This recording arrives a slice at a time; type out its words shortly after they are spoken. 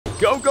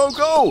Go, go,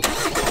 go!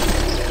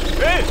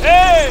 Hey,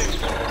 hey!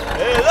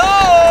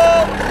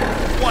 Hello!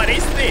 What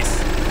is this?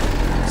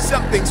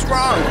 Something's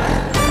wrong.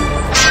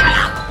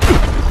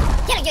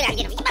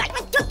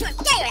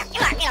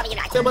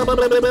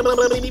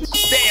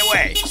 Stay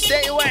away!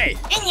 Stay away!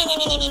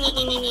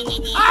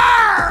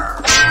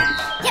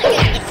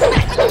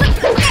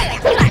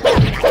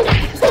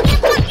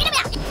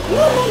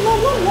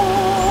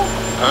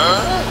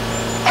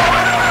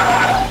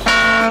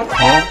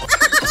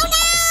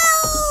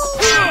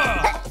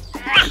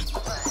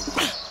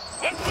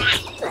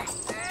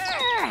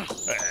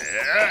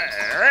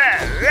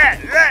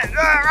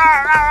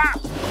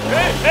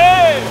 Hey,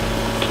 hey!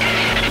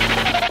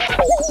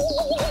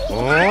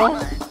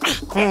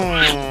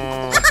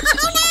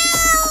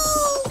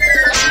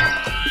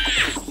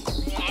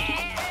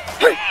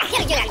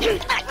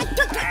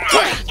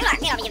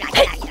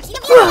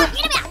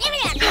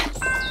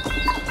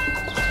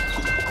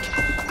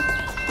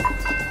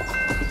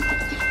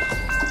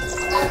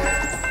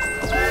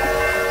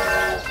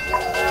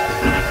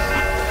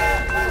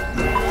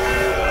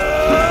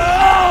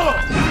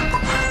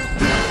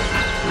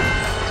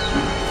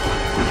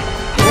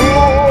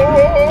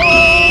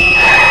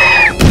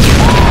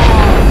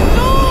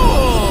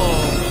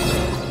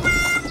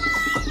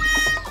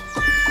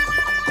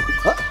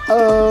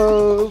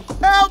 Uh-oh.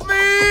 Help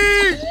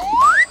me!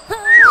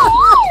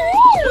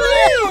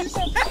 Please!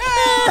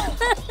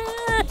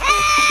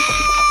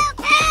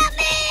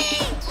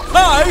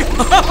 Hi!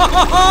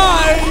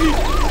 Hi!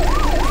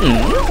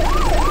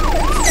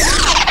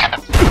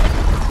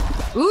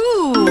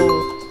 Ooh.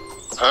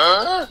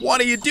 Huh? What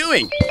are you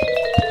doing?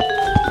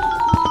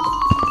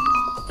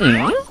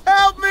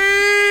 Help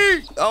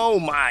me! Oh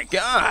my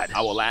God!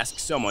 I will ask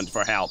someone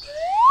for help.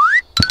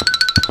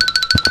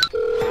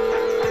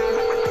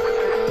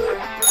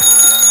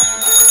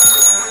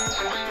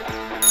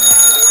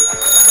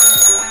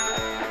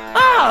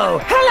 Oh,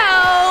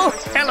 hello!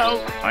 Hello!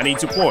 I need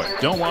support.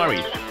 Don't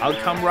worry. I'll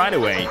come right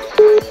away.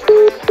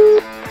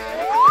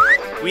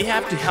 We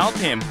have to help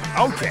him.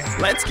 Okay,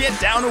 let's get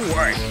down to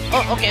work.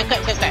 Oh, okay.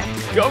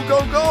 Go,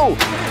 go, go!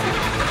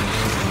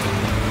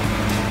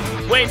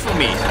 Wait for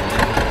me.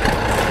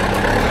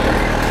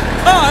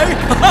 Hi!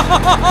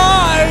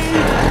 Hi!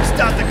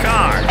 Stop the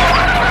car.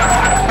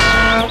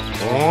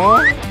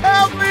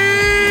 Help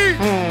me!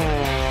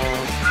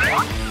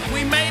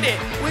 We made it!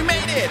 We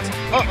made it!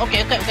 Oh,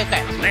 okay.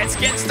 Let's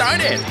get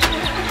started.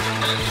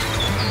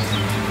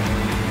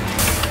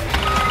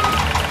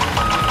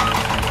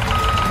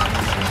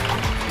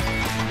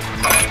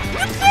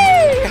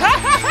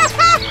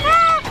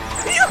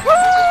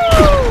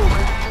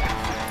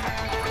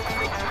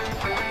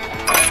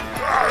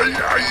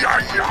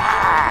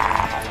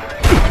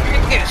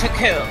 It's so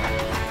cool.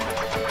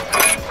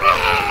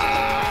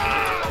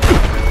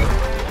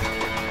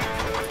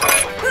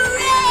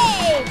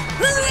 Hooray!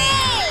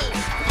 Hooray!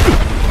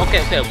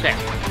 Okay.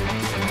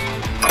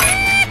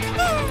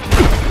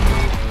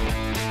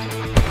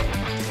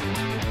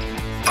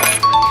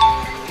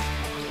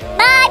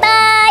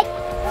 Bye-bye!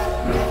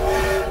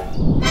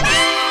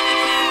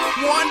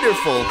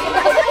 Wonderful!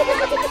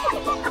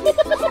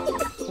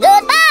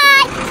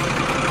 Goodbye!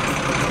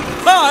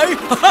 Hi!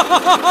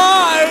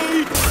 Hi!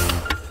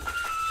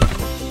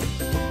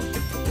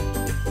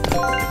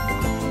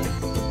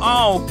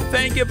 Oh,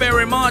 thank you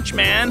very much,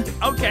 man.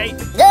 Okay,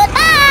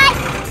 Goodbye!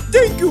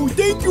 Thank you!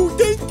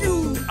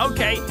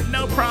 okay,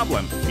 no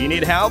problem. If you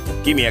need help,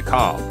 give me a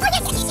call. Oh,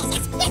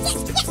 yes.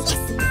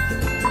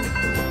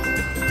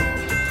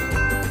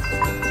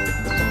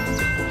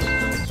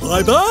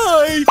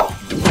 Bye-bye!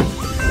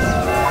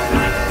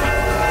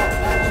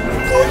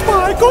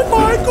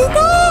 Goodbye!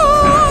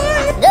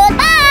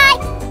 Goodbye!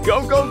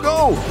 Go, go,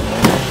 go!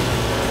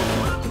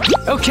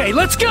 Okay,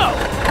 let's go!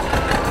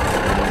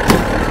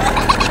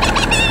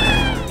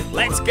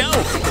 Let's go!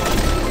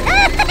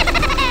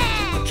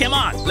 Come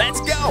on,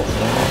 let's go!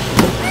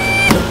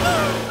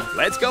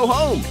 Let's go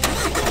home!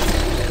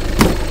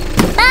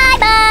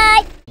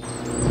 Bye-bye!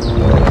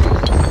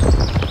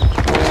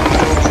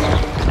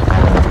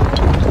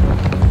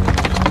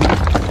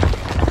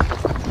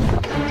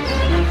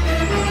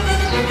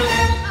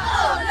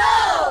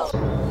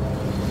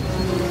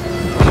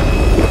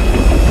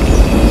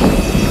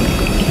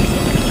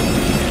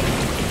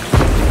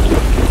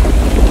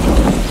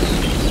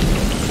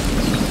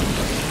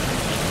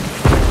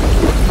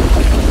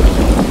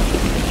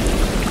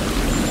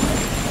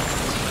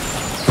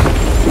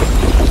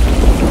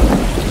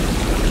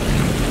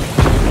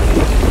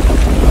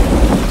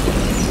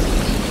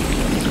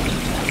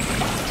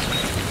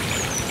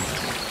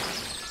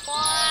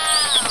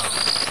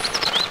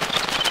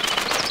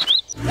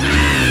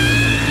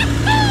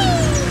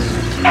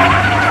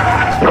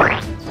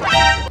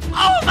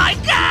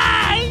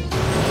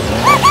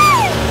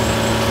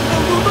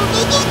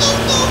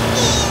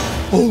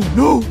 Oh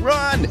no!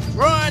 Run!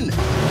 Run!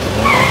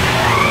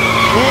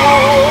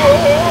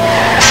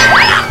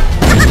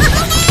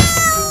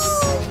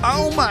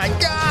 Oh my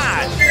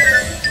God!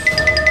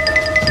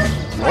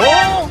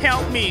 Oh,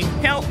 help me!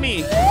 Help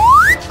me!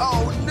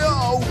 Oh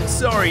no!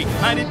 Sorry. sorry.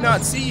 I did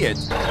not see it.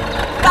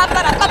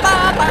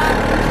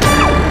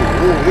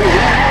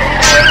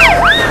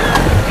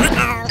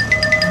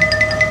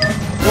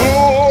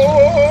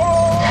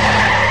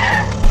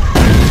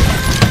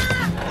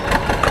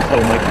 Oh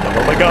my god,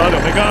 oh my god, oh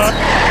my god.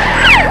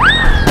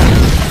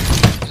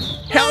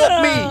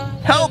 Help me!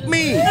 Help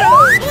me!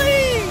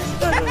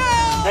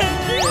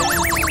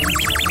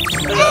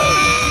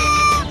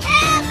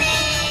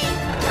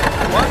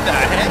 What the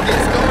heck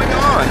is going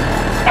on?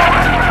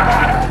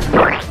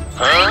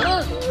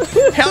 Huh?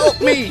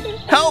 Help me!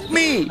 Help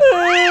me!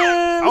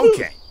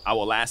 Okay, I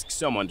will ask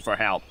someone for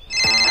help.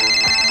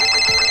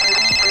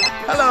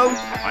 Hello,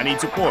 I need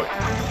support.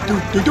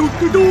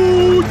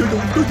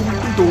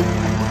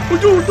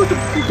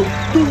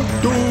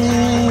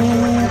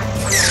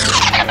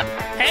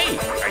 Hey,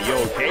 are you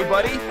okay,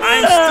 buddy?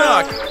 I'm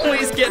stuck.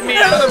 Please get me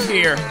out of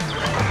here.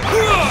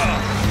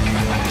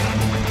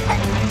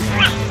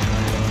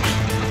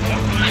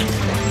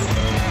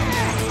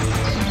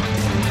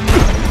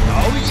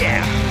 Oh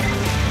yeah.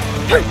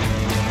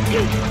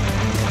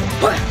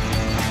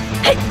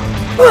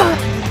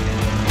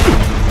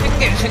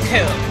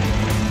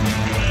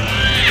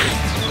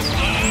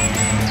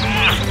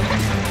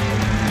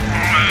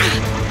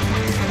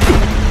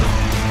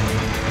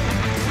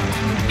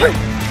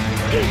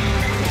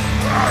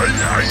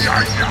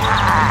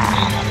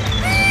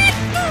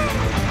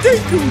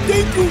 Thank you,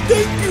 thank you,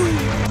 thank you.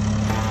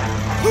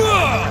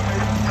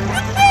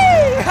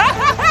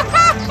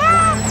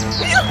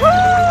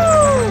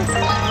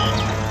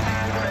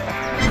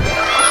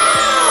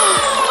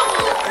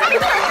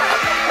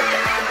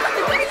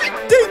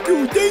 Thank you,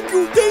 thank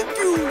you, thank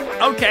you.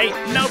 Okay,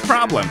 no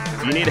problem.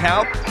 If you need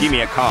help, give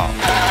me a call.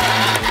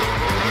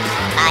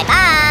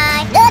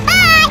 Bye-bye.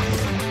 Goodbye.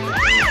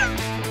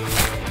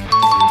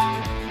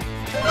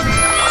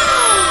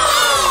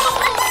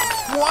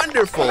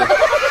 Wonderful.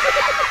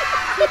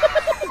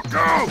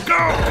 Go,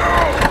 go, go.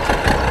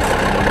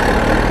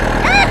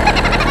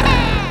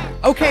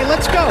 Okay,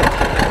 let's go.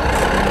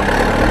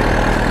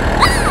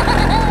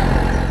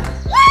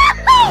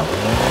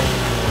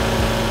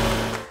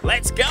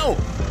 Let's go.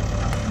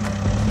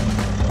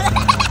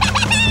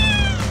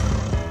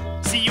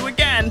 See you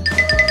again.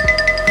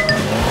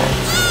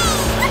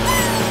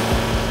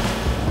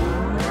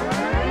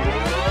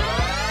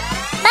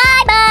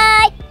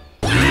 Bye-bye.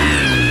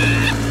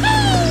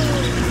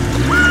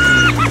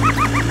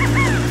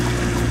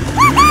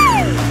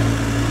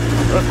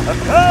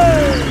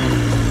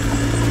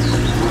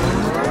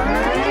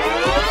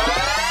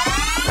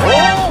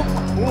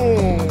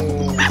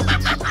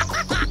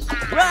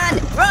 Run!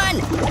 Run!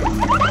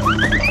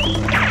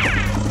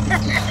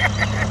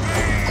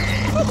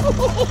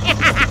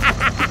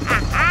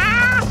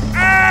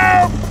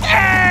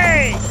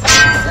 Hey!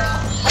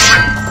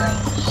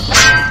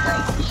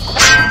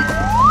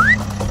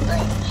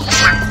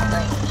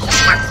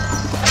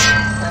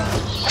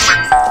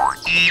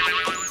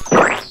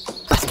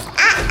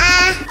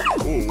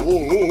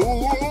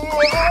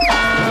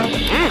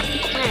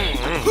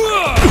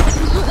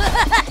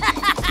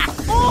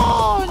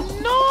 Oh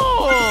no!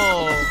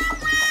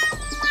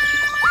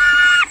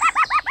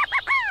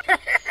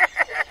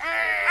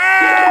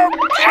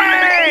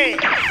 Hey!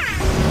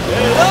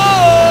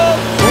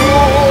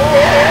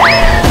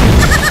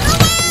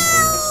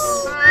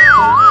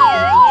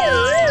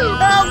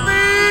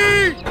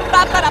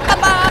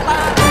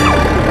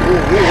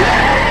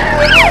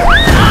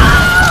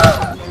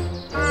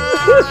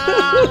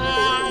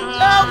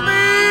 Help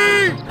me!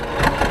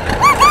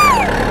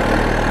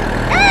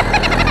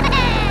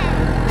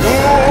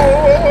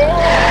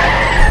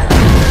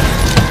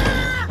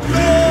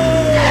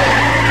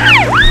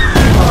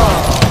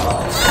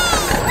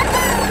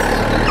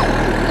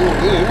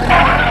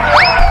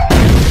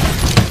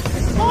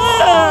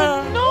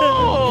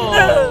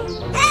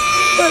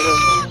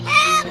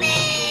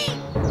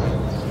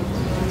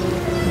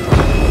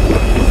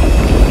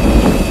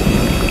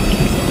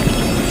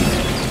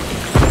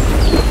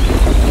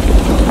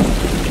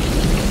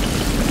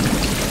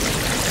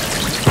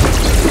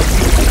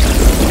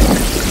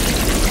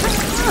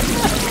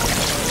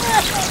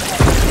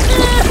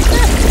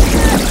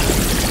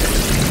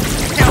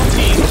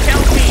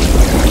 Help me!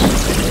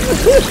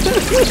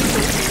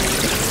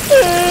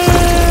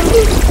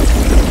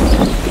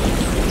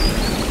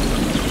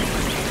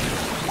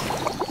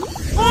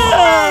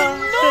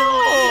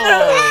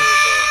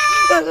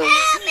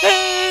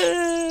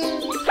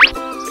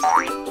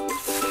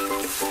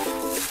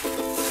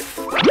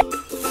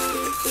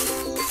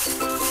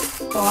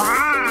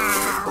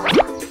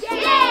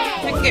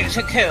 It's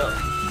a kill.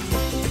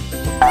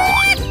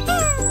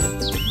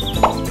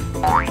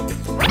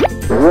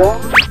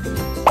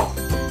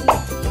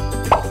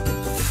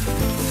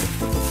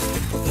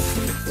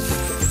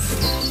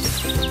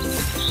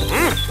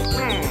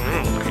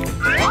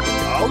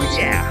 Oh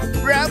yeah!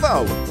 Bravo!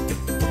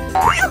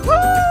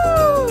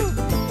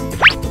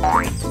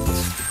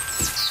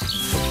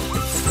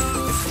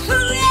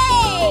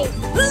 Hooray!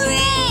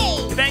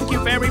 Hooray! Thank you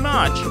very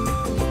much.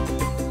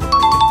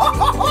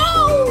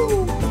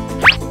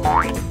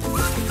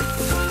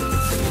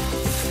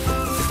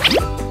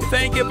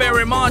 thank you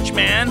very much,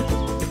 man.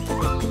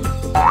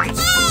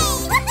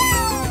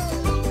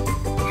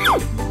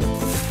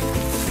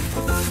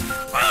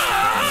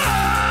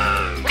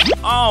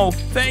 Oh,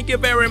 thank you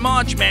very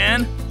much,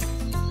 man.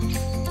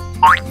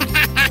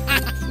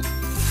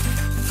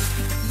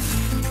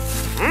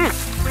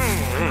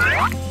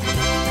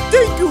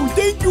 Thank you,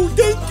 thank you,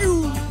 thank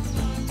you.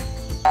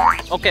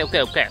 Okay.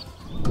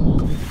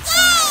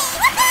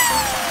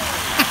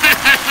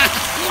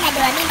 Mina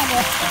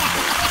dua.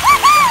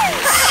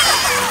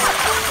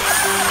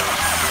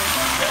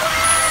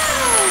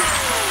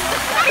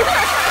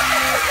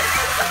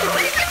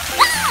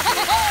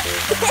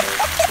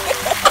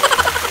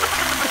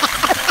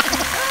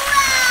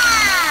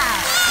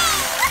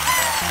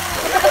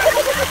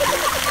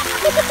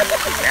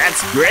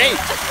 That's great.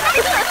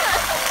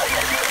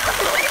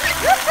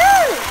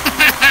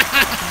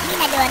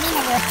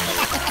 Mina dua.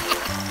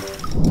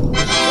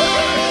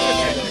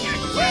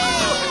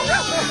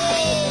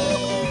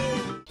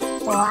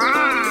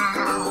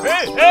 Wow.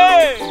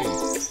 Hey!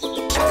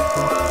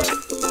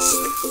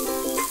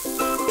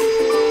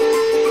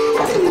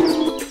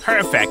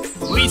 Perfect.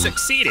 We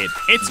succeeded.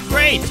 It's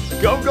great.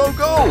 Go, go,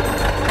 go.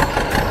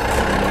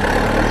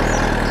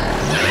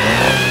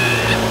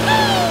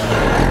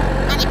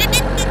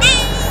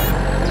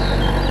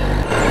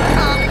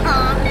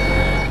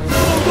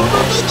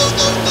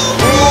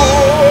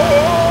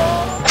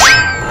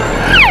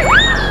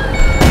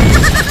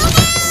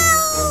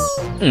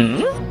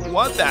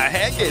 What the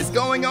heck is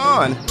going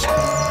on?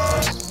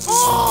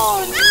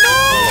 Oh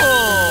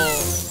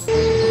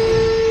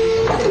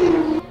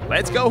no!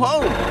 Let's go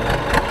home.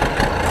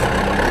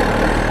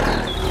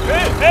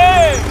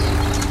 Hey!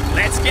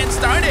 Let's get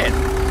started.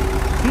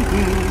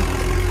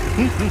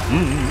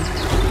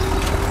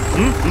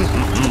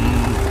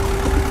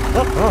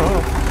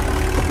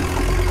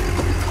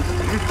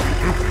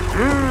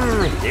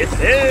 This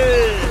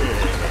is.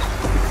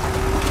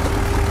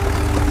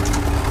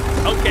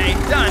 Okay,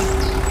 done.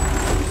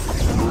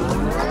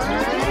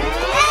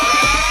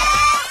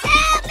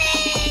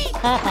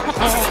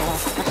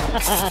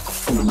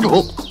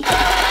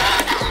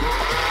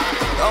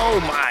 Oh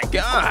my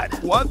God!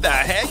 What the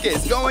heck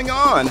is going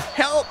on?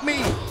 Help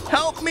me!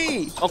 Help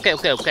me! Okay.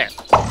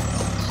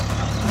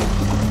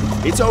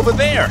 It's over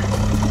there.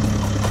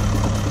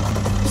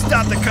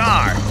 Stop the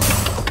car.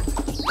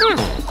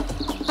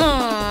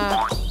 Help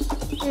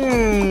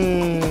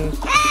me!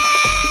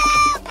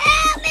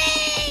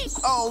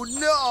 Oh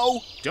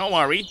no! Don't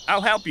worry,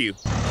 I'll help you.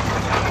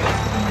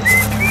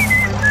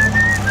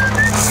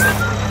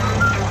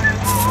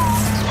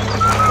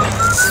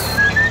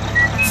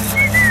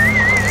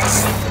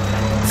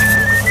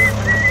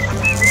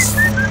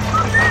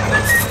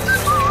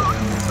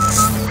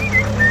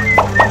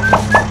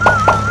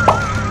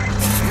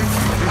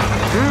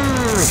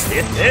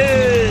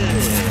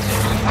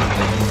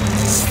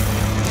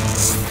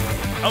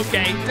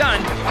 Okay,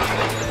 done.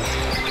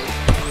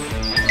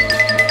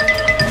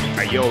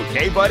 Are you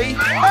okay, buddy?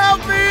 Help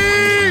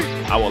me!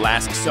 I will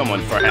ask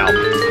someone for help.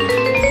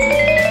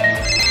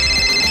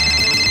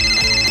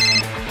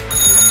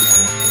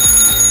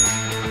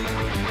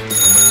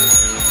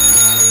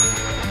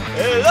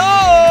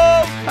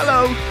 Hello!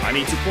 Hello. I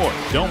need support.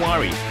 Don't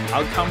worry.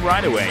 I'll come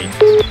right away.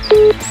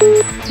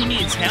 He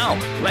needs help.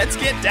 Let's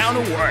get down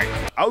to work.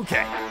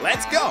 Okay,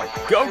 let's go.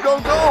 Go, go,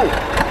 go.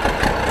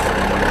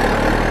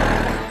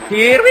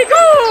 Here we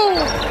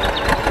go!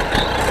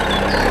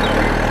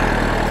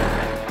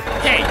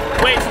 Hey,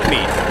 wait for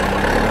me.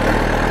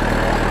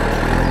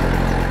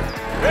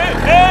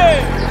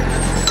 Hey!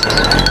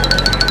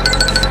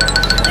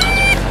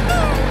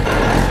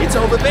 It's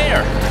over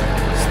there.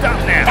 Stop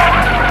now.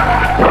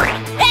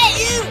 Hey,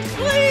 you!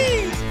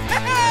 Please!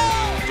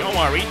 Help! Don't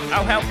worry,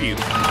 I'll help you.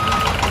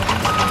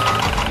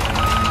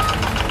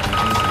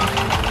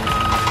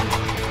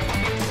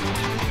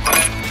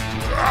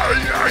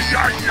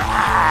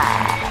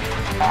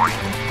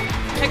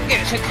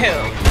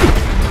 Chicken.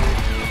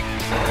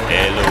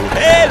 Hello,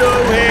 hello,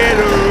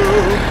 hello.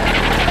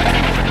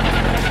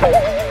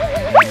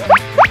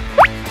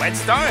 Let's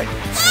start.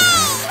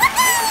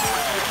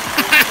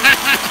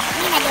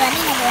 Mina dua.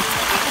 Mina dua.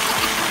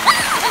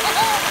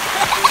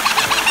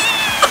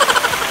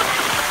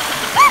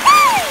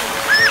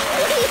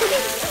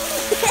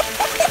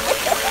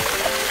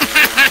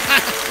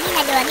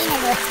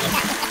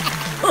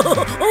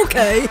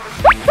 Okay.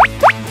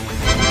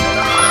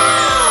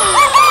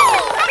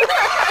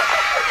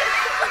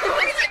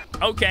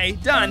 Okay,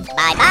 done.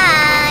 Bye.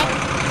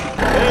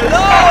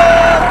 Hello!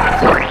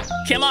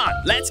 Come on,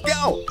 let's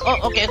go. Oh,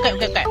 okay.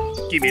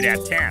 Give me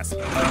that task.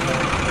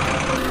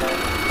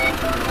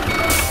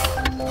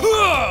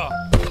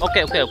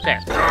 Okay.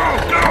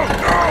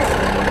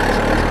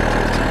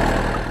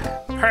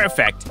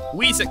 Perfect.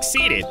 We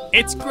succeeded.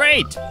 It's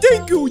great.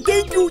 Thank you!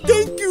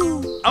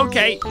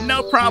 Okay,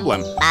 no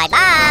problem.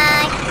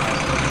 Bye.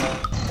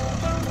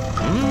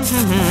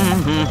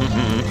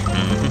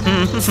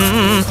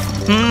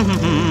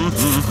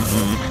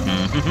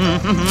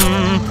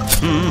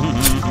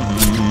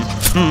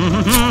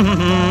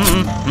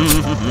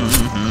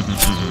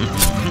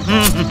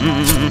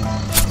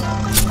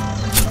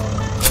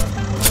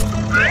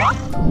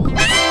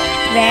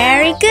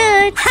 Very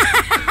good.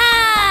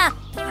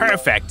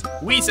 Perfect.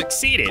 We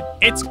succeeded.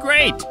 It's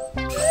great.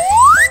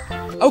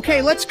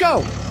 Okay, let's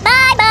go.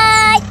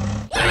 Bye-bye.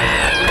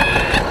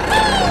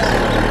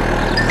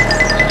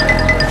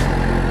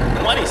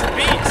 What is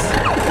this?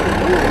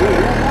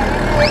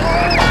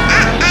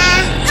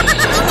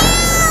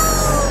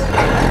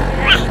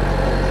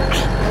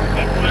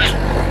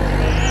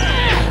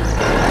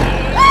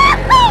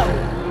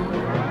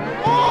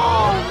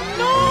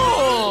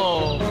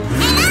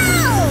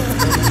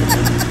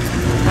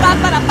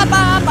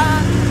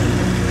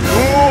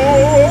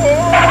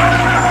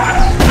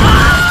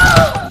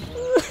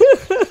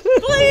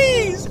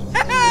 Please!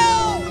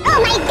 Help! Oh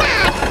my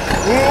God.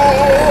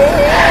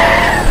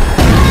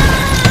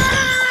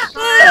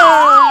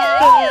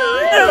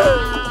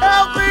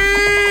 Help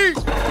me!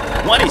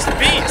 What is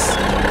this?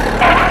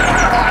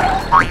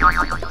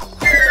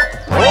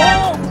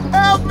 Oh,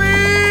 help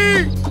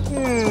me!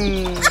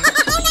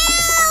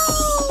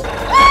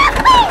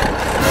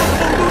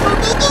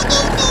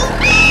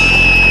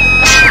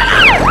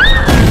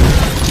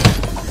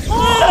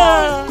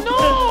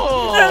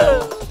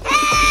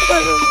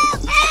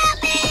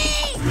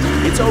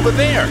 It's over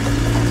there.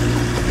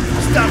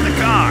 Stop the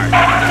car.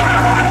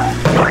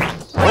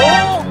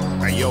 Oh!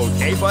 Are you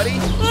okay, buddy?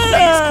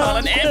 Please call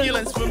an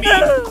ambulance for me.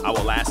 I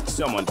will ask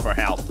someone for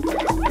help.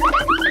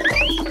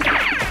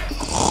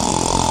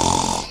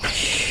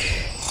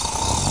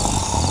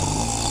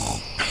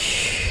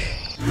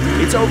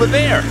 It's over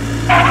there.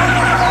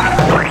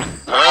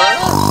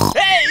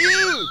 Hey,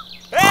 you!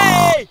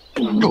 Hey!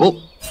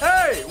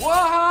 Hey,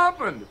 what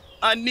happened?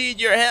 I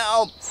need your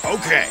help.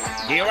 Okay,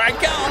 here I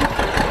come.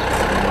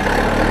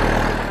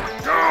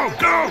 Go,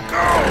 go,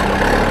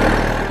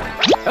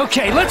 go!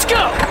 Okay, let's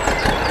go.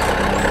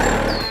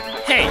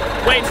 Hey,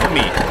 wait for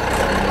me.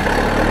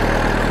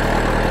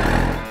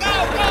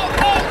 Go, go,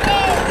 go, go!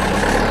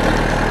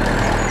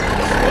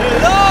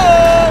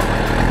 Hello!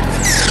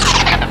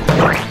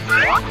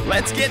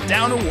 Let's get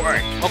down to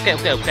work. Okay,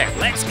 okay, okay.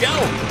 Let's go.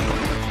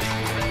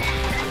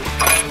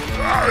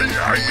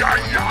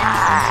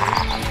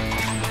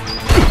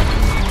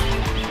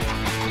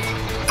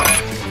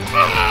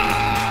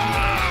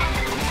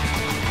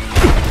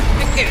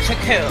 Here's a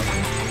kill.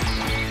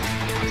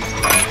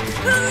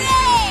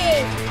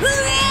 Hooray!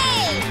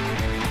 Hooray!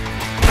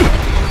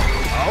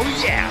 Oh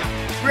yeah,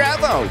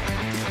 bravo.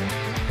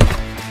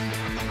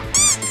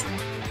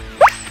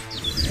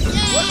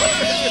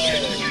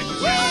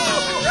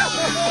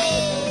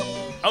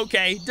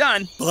 Okay,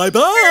 done.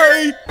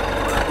 Bye-bye!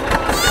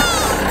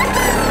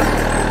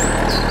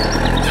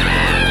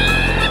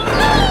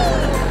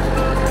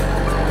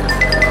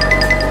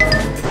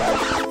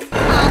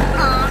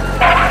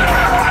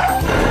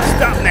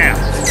 Stop now.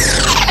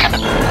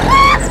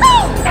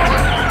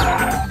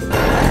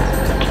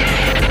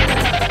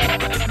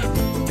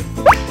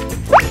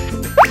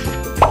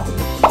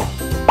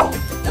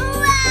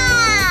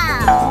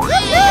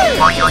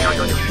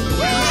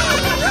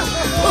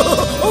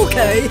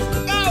 Okay. Go,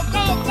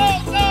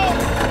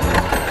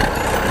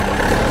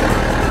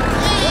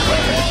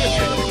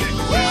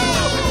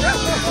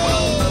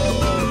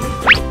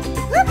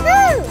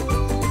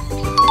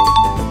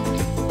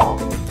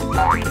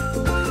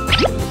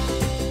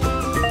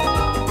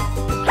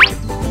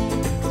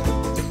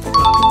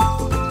 go, go!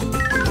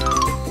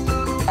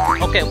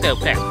 Okay, okay,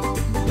 okay.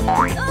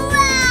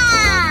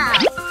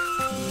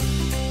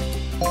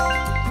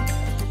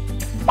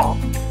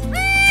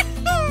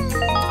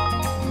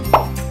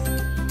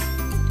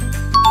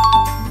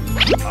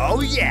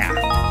 Oh yeah.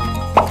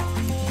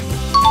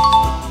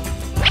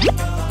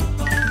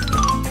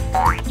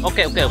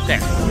 Okay, okay, okay.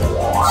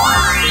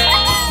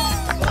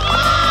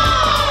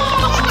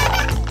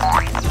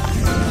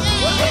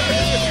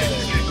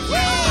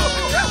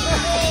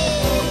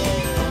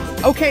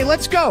 Okay,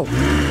 let's go.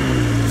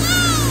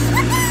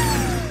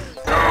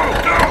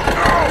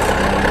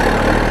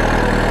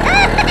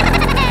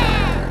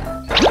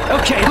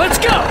 Okay, let's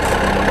go.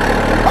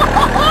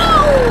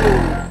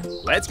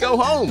 Let's go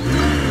home.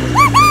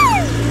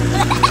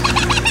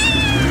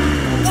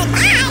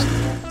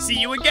 See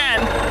you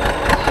again.